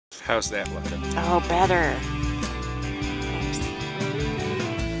How's that looking? Oh, better.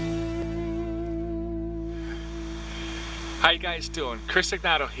 How you guys doing? Chris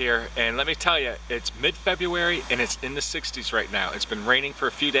Egnoto here, and let me tell you, it's mid-February and it's in the 60s right now. It's been raining for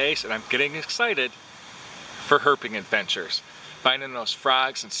a few days and I'm getting excited for herping adventures. Finding those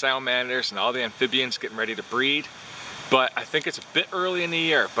frogs and salamanders and all the amphibians getting ready to breed. But I think it's a bit early in the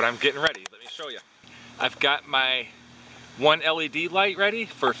year, but I'm getting ready. Let me show you. I've got my one LED light ready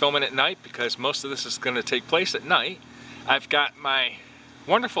for filming at night because most of this is going to take place at night. I've got my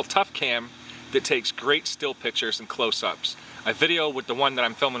wonderful Tough Cam that takes great still pictures and close-ups. I video with the one that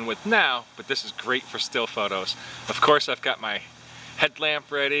I'm filming with now, but this is great for still photos. Of course, I've got my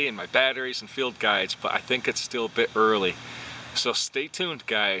headlamp ready and my batteries and field guides, but I think it's still a bit early. So stay tuned,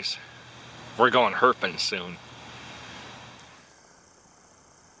 guys. We're going herping soon.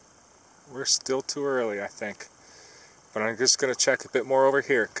 We're still too early, I think. But I'm just going to check a bit more over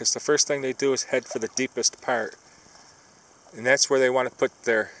here, because the first thing they do is head for the deepest part. And that's where they want to put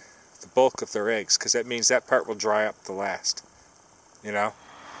the bulk of their eggs, because that means that part will dry up the last. You know?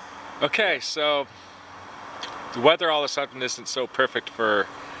 Okay, so the weather all of a sudden isn't so perfect for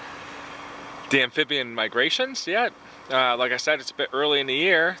the amphibian migrations yet. Like I said, it's a bit early in the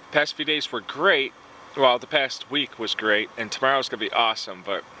year. The past few days were great. Well, the past week was great, and tomorrow's going to be awesome,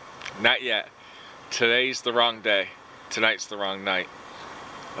 but not yet. Today's the wrong day. Tonight's the wrong night.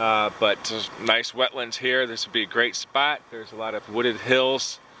 But there's nice wetlands here. This would be a great spot. There's a lot of wooded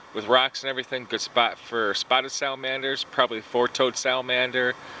hills with rocks and everything. Good spot for spotted salamanders, probably four-toed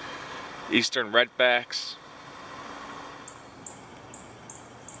salamander, eastern redbacks.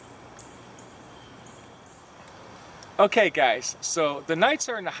 Okay guys, so the nights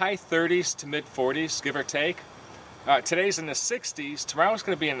are in the high 30s to mid 40s, give or take. Today's in the 60s, tomorrow's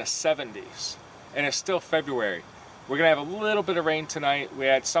going to be in the 70s, and it's still February. We're going to have a little bit of rain tonight. We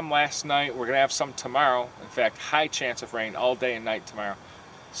had some last night. We're going to have some tomorrow. In fact, high chance of rain all day and night tomorrow.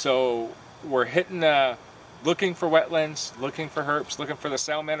 So we're hitting, looking for wetlands, looking for herps, looking for the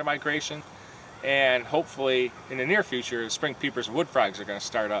salamander migration, and hopefully in the near future, the spring peepers and wood frogs are going to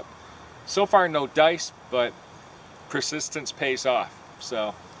start up. So far, no dice, but persistence pays off.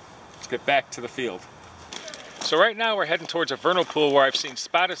 So let's get back to the field. So right now we're heading towards a vernal pool where I've seen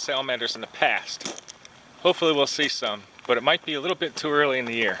spotted salamanders in the past. Hopefully we'll see some, but it might be a little bit too early in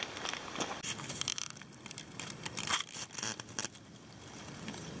the year.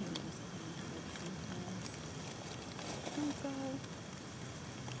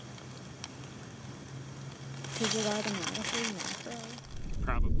 Is it automatically macro?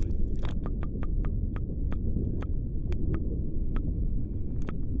 Probably.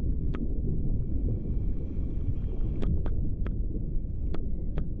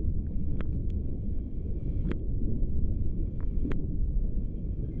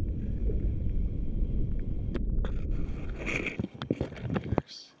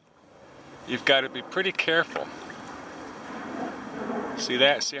 You've got to be pretty careful. See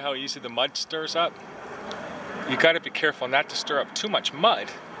that? See how easy the mud stirs up? You've got to be careful not to stir up too much mud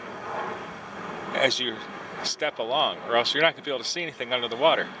as you step along, or else you're not going to be able to see anything under the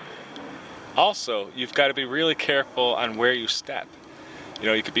water. Also, you've got to be really careful on where you step. You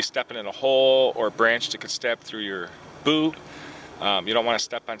know, you could be stepping in a hole or a branch that could step through your boot. You don't want to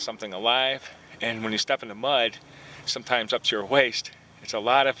step on something alive. And when you step in the mud, sometimes up to your waist, it's a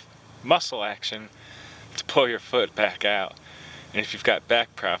lot of muscle action to pull your foot back out. And if you've got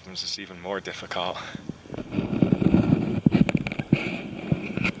back problems, it's even more difficult.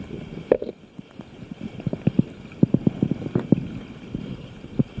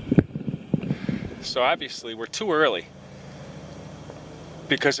 So obviously we're too early,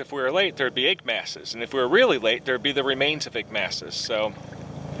 because if we were late there'd be egg masses, and if we were really late there'd be the remains of egg masses. So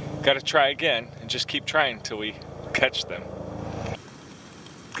got to try again and just keep trying till we catch them.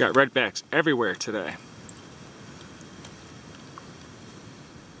 Got redbacks everywhere today.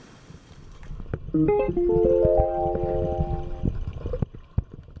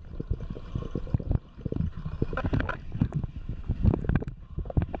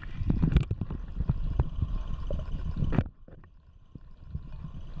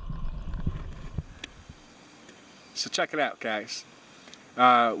 So check it out, guys.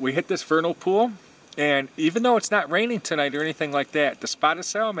 We hit this vernal pool, and even though it's not raining tonight or anything like that, the spotted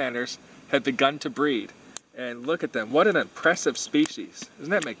salamanders have begun to breed. And look at them. What an impressive species.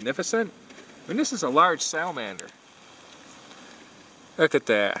 Isn't that magnificent? I mean, this is a large salamander. Look at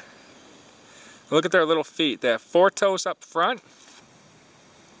that. Look at their little feet. They have 4 toes up front,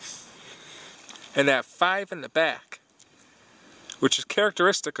 and they have 5 in the back, which is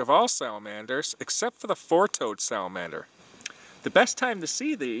characteristic of all salamanders except for the 4-toed salamander. The best time to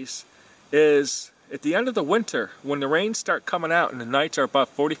see these is at the end of the winter when the rains start coming out and the nights are above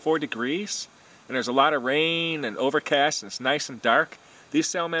 44 degrees and there's a lot of rain and overcast and it's nice and dark. These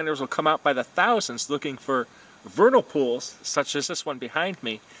salamanders will come out by the thousands looking for vernal pools, such as this one behind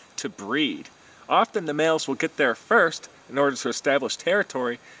me, to breed. Often the males will get there first in order to establish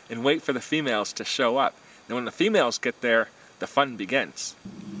territory and wait for the females to show up. And when the females get there, the fun begins.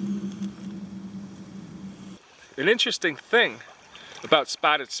 An interesting thing about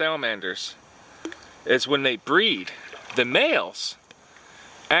spotted salamanders is when they breed, the males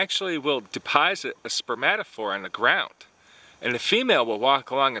actually will deposit a spermatophore on the ground, and the female will walk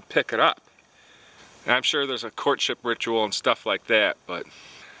along and pick it up. And I'm sure there's a courtship ritual and stuff like that, but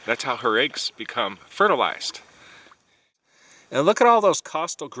that's how her eggs become fertilized. And look at all those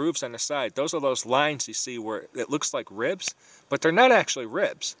costal grooves on the side. Those are those lines you see where it looks like ribs, but they're not actually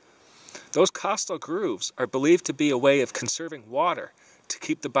ribs. Those costal grooves are believed to be a way of conserving water to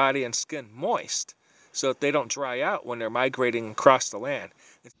keep the body and skin moist so that they don't dry out when they're migrating across the land.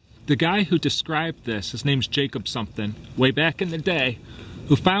 The guy who described this, his name's Jacob something, way back in the day,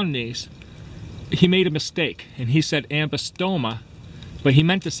 who found these, he made a mistake and he said ambystoma, but he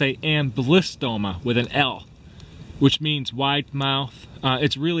meant to say amblystoma with an L, which means wide mouth.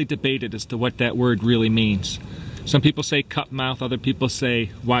 It's really debated as to what that word really means. Some people say cup mouth, other people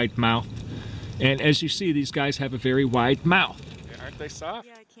say wide mouth. And as you see, these guys have a very wide mouth. Aren't they soft?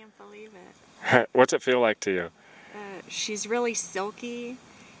 Yeah, I can't believe it. What's it feel like to you? She's really silky,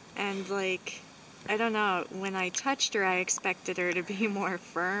 and like, I don't know, when I touched her I expected her to be more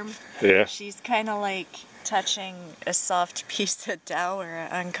firm. Yeah. She's kind of like touching a soft piece of dough or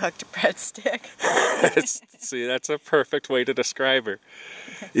an uncooked breadstick. See, that's a perfect way to describe her.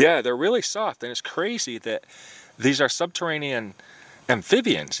 Yeah, they're really soft, and it's crazy that these are subterranean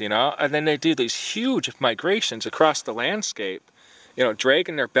amphibians, you know, and then they do these huge migrations across the landscape, you know,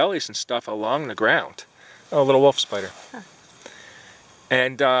 dragging their bellies and stuff along the ground. Oh, a little wolf spider. Huh.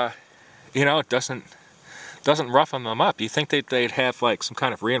 And, you know, it doesn't roughen them up. You think they'd have like some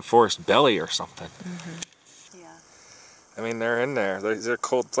kind of reinforced belly or something. Mm-hmm. Yeah. I mean, they're in there. They're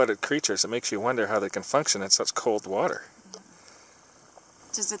cold-blooded creatures. It makes you wonder how they can function in such cold water.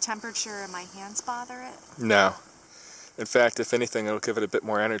 Does the temperature of my hands bother it? No. In fact, if anything, it'll give it a bit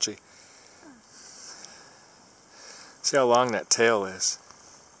more energy. See how long that tail is.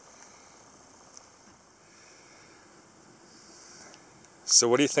 So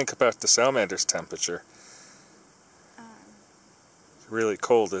what do you think about the salamander's temperature? It's really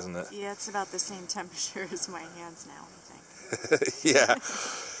cold, isn't it? Yeah, it's about the same temperature as my hands now, I think. Yeah.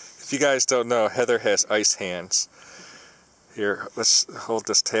 If you guys don't know, Heather has ice hands. Here, let's hold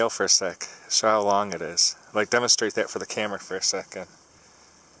this tail for a sec. Show how long it is. Like, demonstrate that for the camera for a second.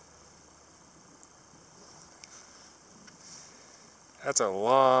 That's a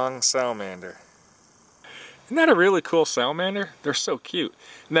long salamander. Isn't that a really cool salamander? They're so cute.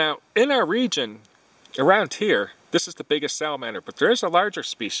 Now, in our region, around here, this is the biggest salamander, but there is a larger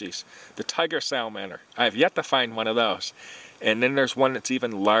species, the tiger salamander. I have yet to find one of those. And then there's one that's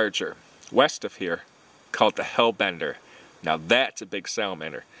even larger, west of here, called the hellbender. Now that's a big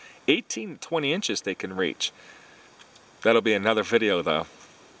salamander. 18 to 20 inches they can reach. That'll be another video though.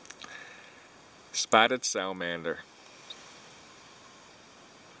 Spotted salamander.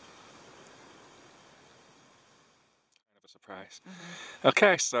 Kind of a surprise. Mm-hmm.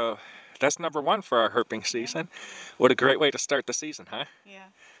 Okay, so that's number one for our herping season. What a great way to start the season, huh? Yeah.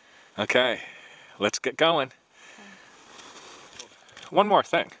 Okay, let's get going. Okay. One more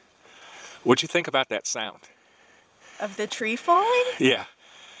thing. What'd you think about that sound? Of the tree falling? Yeah.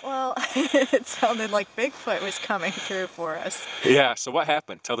 Well, it sounded like Bigfoot was coming through for us. Yeah, so what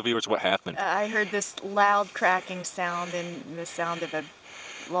happened? Tell the viewers what happened. I heard this loud cracking sound and the sound of a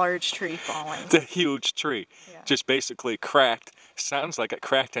large tree falling. The huge tree. Yeah. Just basically cracked. Sounds like it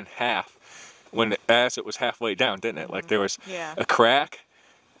cracked in half as it was halfway down, didn't it? Mm-hmm. Like there was a crack,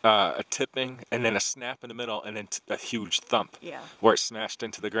 a tipping, and then a snap in the middle, and then a huge thump where it smashed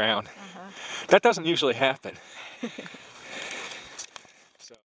into the ground. That doesn't usually happen.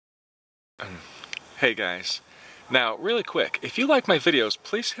 Hey guys, now really quick, if you like my videos,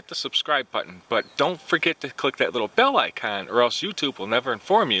 please hit the subscribe button, but don't forget to click that little bell icon or else YouTube will never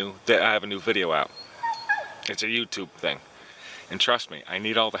inform you that I have a new video out. It's a YouTube thing. And trust me, I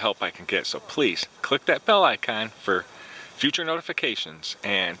need all the help I can get, so please click that bell icon for future notifications.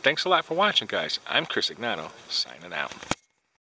 And thanks a lot for watching, guys. I'm Chris Egnoto, signing out.